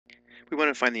We want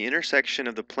to find the intersection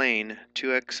of the plane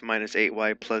 2x minus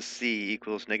 8y plus z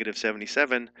equals negative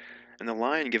 77 and the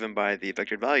line given by the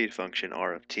vector valued function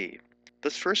r of t.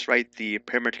 Let's first write the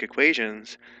parametric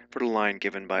equations for the line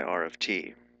given by r of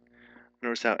t.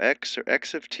 Notice how x, or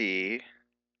x of t,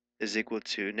 is equal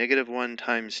to negative 1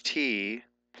 times t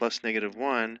plus negative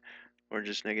 1, or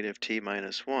just negative t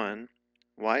minus 1.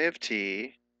 Y of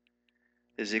t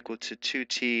is equal to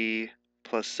 2t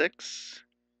plus 6,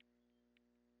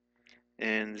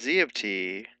 and z of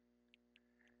t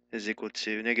is equal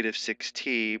to negative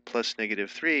 6t plus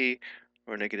negative 3,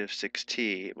 or negative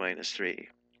 6t minus 3.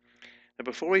 Now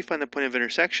before we find the point of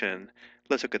intersection,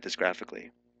 let's look at this graphically.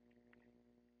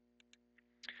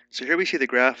 So here we see the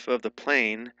graph of the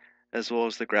plane as well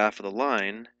as the graph of the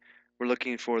line. We're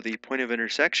looking for the point of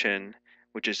intersection,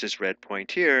 which is this red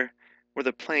point here, where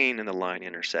the plane and the line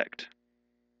intersect.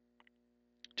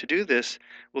 To do this,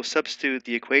 we'll substitute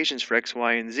the equations for x,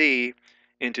 y, and z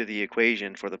into the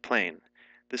equation for the plane.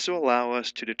 This will allow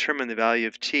us to determine the value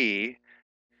of t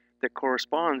that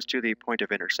corresponds to the point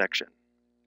of intersection.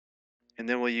 And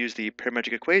then we'll use the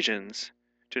parametric equations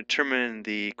to determine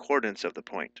the coordinates of the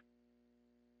point.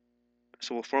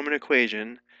 So we'll form an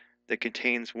equation that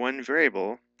contains one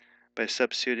variable by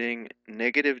substituting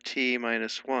negative t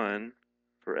minus 1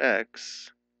 for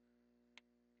x,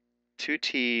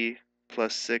 2t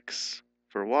plus 6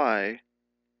 for y,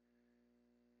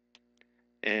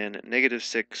 and negative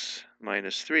 6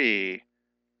 minus 3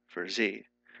 for z.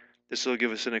 This will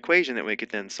give us an equation that we could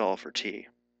then solve for t.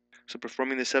 So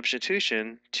performing the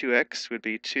substitution, 2x would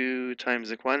be 2 times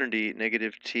the quantity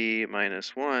negative t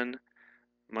minus 1,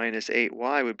 minus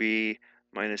 8y would be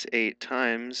minus 8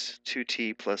 times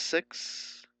 2t plus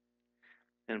 6,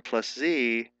 and plus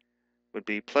z would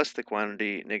be plus the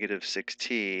quantity negative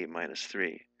 6t minus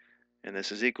 3. And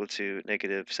this is equal to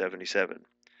negative 77.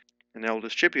 And now we'll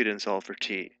distribute and solve for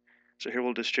t. So here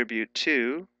we'll distribute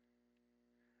 2,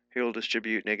 here we'll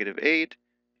distribute negative 8,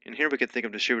 and here we can think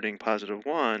of distributing positive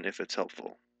 1 if it's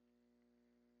helpful.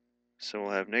 So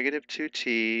we'll have negative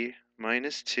 2t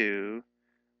minus 2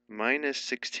 minus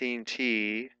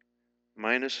 16t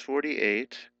minus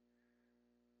 48,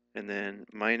 and then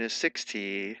minus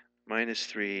 6t minus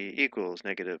 3 equals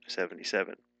negative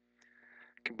 77.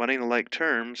 Combining like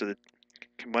terms,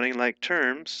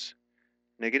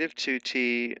 negative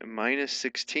 2t minus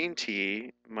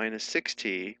 16t minus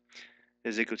 6t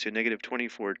is equal to negative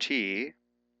 24t.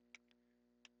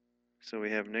 So we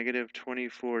have negative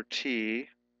 24t,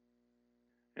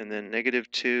 and then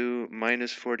negative 2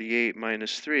 minus 48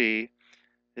 minus 3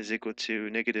 is equal to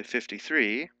negative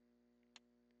 53.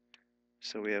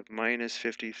 So we have minus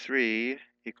 53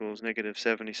 equals negative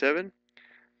 77.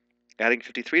 Adding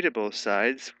 53 to both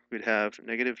sides, we'd have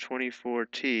negative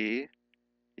 24t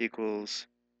equals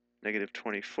negative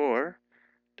 24.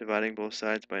 Dividing both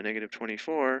sides by negative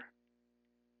 24,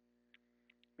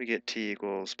 we get t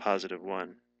equals positive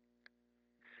 1.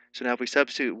 So now if we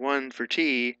substitute 1 for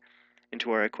t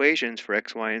into our equations for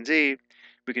x, y, and z,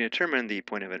 we can determine the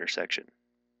point of intersection.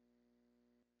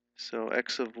 So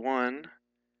x of 1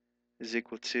 is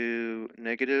equal to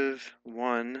negative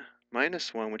 1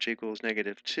 minus 1, which equals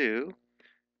negative 2.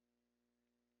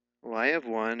 Y of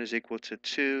 1 is equal to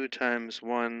 2 times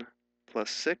 1 plus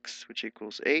 6, which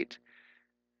equals 8.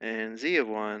 And z of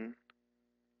 1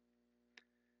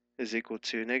 is equal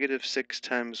to negative 6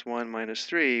 times 1 minus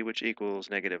 3, which equals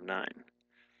negative 9.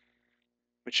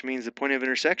 Which means the point of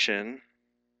intersection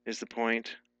is the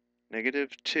point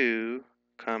negative 2,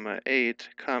 comma 8,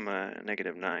 comma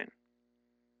negative 9.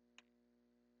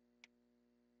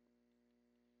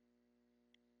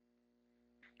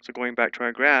 So going back to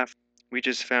our graph, we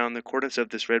just found the coordinates of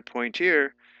this red point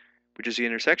here, which is the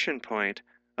intersection point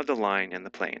of the line and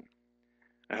the plane.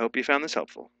 I hope you found this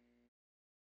helpful.